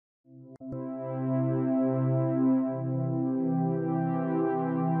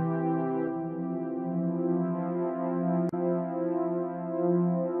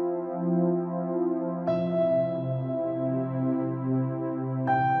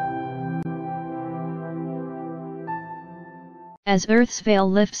As Earth's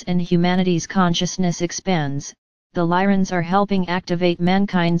veil lifts and humanity's consciousness expands, the Lyrans are helping activate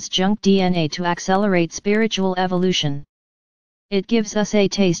mankind's junk DNA to accelerate spiritual evolution. It gives us a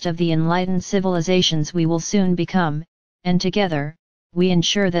taste of the enlightened civilizations we will soon become, and together, we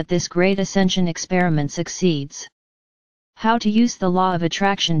ensure that this great ascension experiment succeeds. How to use the law of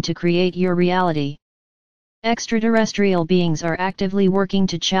attraction to create your reality. Extraterrestrial beings are actively working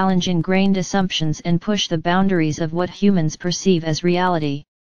to challenge ingrained assumptions and push the boundaries of what humans perceive as reality.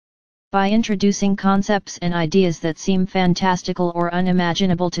 By introducing concepts and ideas that seem fantastical or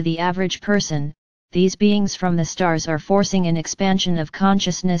unimaginable to the average person, these beings from the stars are forcing an expansion of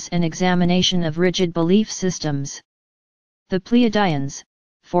consciousness and examination of rigid belief systems. The Pleiadians,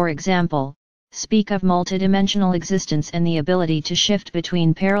 for example, speak of multidimensional existence and the ability to shift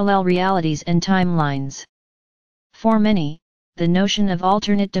between parallel realities and timelines. For many, the notion of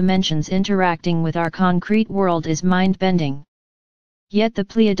alternate dimensions interacting with our concrete world is mind-bending. Yet the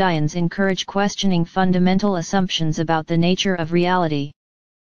Pleiadians encourage questioning fundamental assumptions about the nature of reality.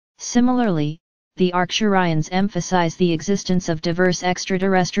 Similarly, the Archangels emphasize the existence of diverse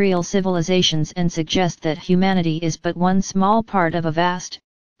extraterrestrial civilizations and suggest that humanity is but one small part of a vast,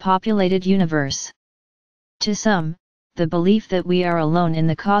 populated universe. To some, the belief that we are alone in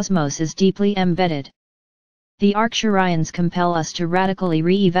the cosmos is deeply embedded. The Archangels compel us to radically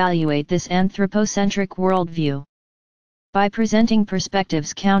re-evaluate this anthropocentric worldview. By presenting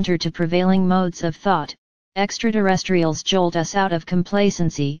perspectives counter to prevailing modes of thought, extraterrestrials jolt us out of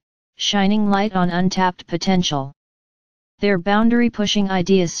complacency, shining light on untapped potential. Their boundary-pushing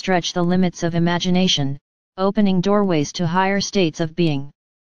ideas stretch the limits of imagination, opening doorways to higher states of being.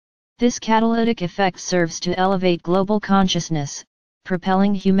 This catalytic effect serves to elevate global consciousness,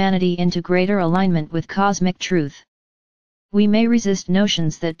 propelling humanity into greater alignment with cosmic truth. We may resist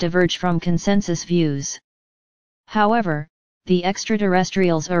notions that diverge from consensus views. However, the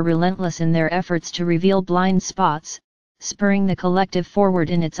extraterrestrials are relentless in their efforts to reveal blind spots, spurring the collective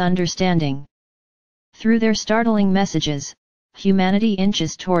forward in its understanding. Through their startling messages, humanity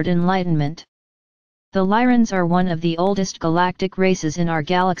inches toward enlightenment. The Lyrans are one of the oldest galactic races in our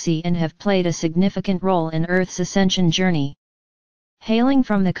galaxy and have played a significant role in Earth's ascension journey. Hailing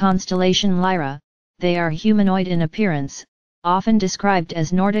from the constellation Lyra, they are humanoid in appearance, often described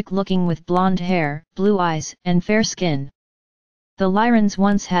as Nordic-looking with blonde hair, blue eyes, and fair skin. The Lyrans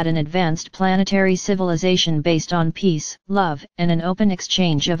once had an advanced planetary civilization based on peace, love, and an open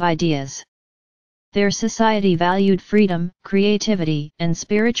exchange of ideas. Their society valued freedom, creativity, and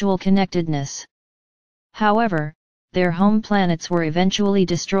spiritual connectedness. However, their home planets were eventually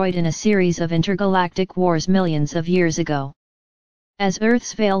destroyed in a series of intergalactic wars millions of years ago. As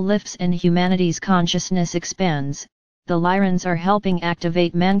Earth's veil lifts and humanity's consciousness expands, the Lyrans are helping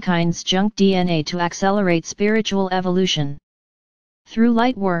activate mankind's junk DNA to accelerate spiritual evolution. Through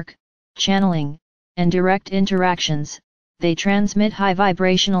light work, channeling, and direct interactions, they transmit high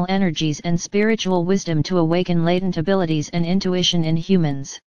vibrational energies and spiritual wisdom to awaken latent abilities and intuition in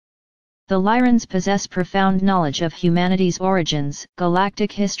humans. The Lyrans possess profound knowledge of humanity's origins,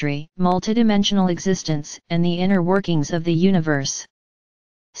 galactic history, multidimensional existence, and the inner workings of the universe.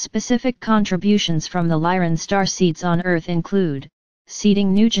 Specific contributions from the Lyran starseeds on Earth include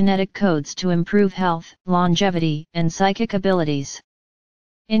seeding new genetic codes to improve health, longevity, and psychic abilities,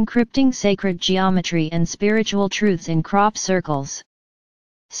 encrypting sacred geometry and spiritual truths in crop circles,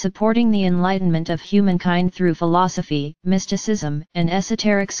 supporting the enlightenment of humankind through philosophy, mysticism, and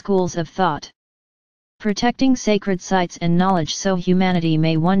esoteric schools of thought, protecting sacred sites and knowledge so humanity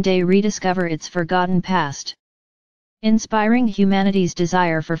may one day rediscover its forgotten past, inspiring humanity's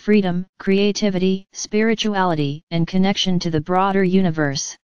desire for freedom, creativity, spirituality, and connection to the broader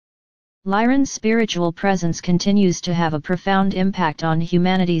universe. Lyran's spiritual presence continues to have a profound impact on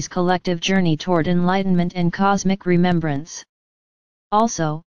humanity's collective journey toward enlightenment and cosmic remembrance.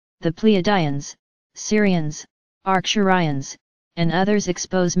 Also, the Pleiadians, Sirians, Archangels, and others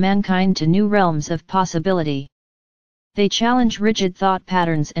expose mankind to new realms of possibility. They challenge rigid thought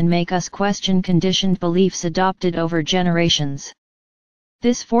patterns and make us question conditioned beliefs adopted over generations.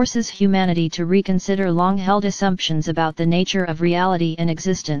 This forces humanity to reconsider long-held assumptions about the nature of reality and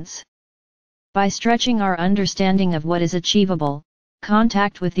existence. By stretching our understanding of what is achievable,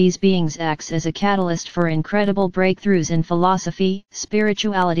 contact with these beings acts as a catalyst for incredible breakthroughs in philosophy,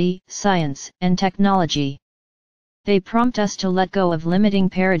 spirituality, science, and technology. They prompt us to let go of limiting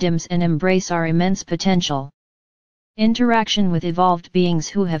paradigms and embrace our immense potential. Interaction with evolved beings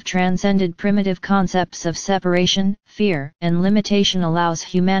who have transcended primitive concepts of separation, fear, and limitation allows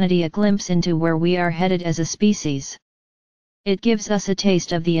humanity a glimpse into where we are headed as a species. It gives us a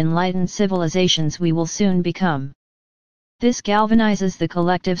taste of the enlightened civilizations we will soon become. This galvanizes the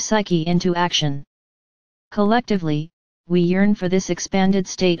collective psyche into action. Collectively, we yearn for this expanded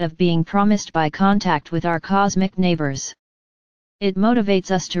state of being promised by contact with our cosmic neighbors. It motivates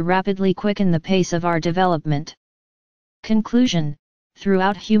us to rapidly quicken the pace of our development. Conclusion: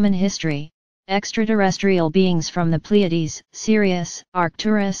 throughout human history, extraterrestrial beings from the Pleiades, Sirius,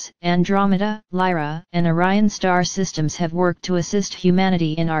 Arcturus, Andromeda, Lyra, and Orion star systems have worked to assist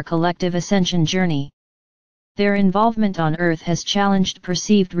humanity in our collective ascension journey. Their involvement on Earth has challenged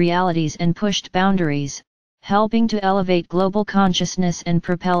perceived realities and pushed boundaries, helping to elevate global consciousness and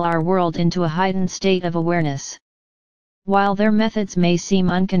propel our world into a heightened state of awareness. While their methods may seem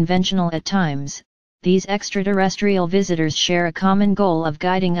unconventional at times, these extraterrestrial visitors share a common goal of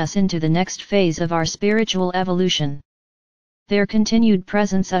guiding us into the next phase of our spiritual evolution. Their continued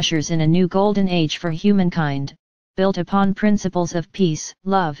presence ushers in a new golden age for humankind, built upon principles of peace,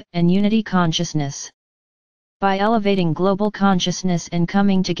 love, and unity consciousness. By elevating global consciousness and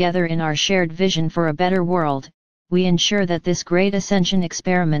coming together in our shared vision for a better world, we ensure that this great ascension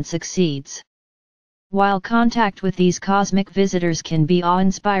experiment succeeds. While contact with these cosmic visitors can be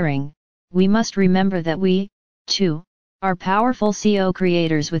awe-inspiring, we must remember that we, too, are powerful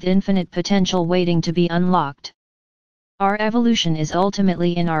co-creators with infinite potential waiting to be unlocked. Our evolution is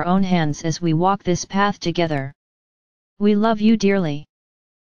ultimately in our own hands as we walk this path together. We love you dearly.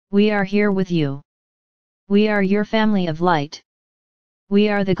 We are here with you. We are your family of light. We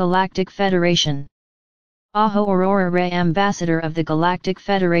are the Galactic Federation. Aho Aurora Ray, Ambassador of the Galactic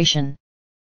Federation.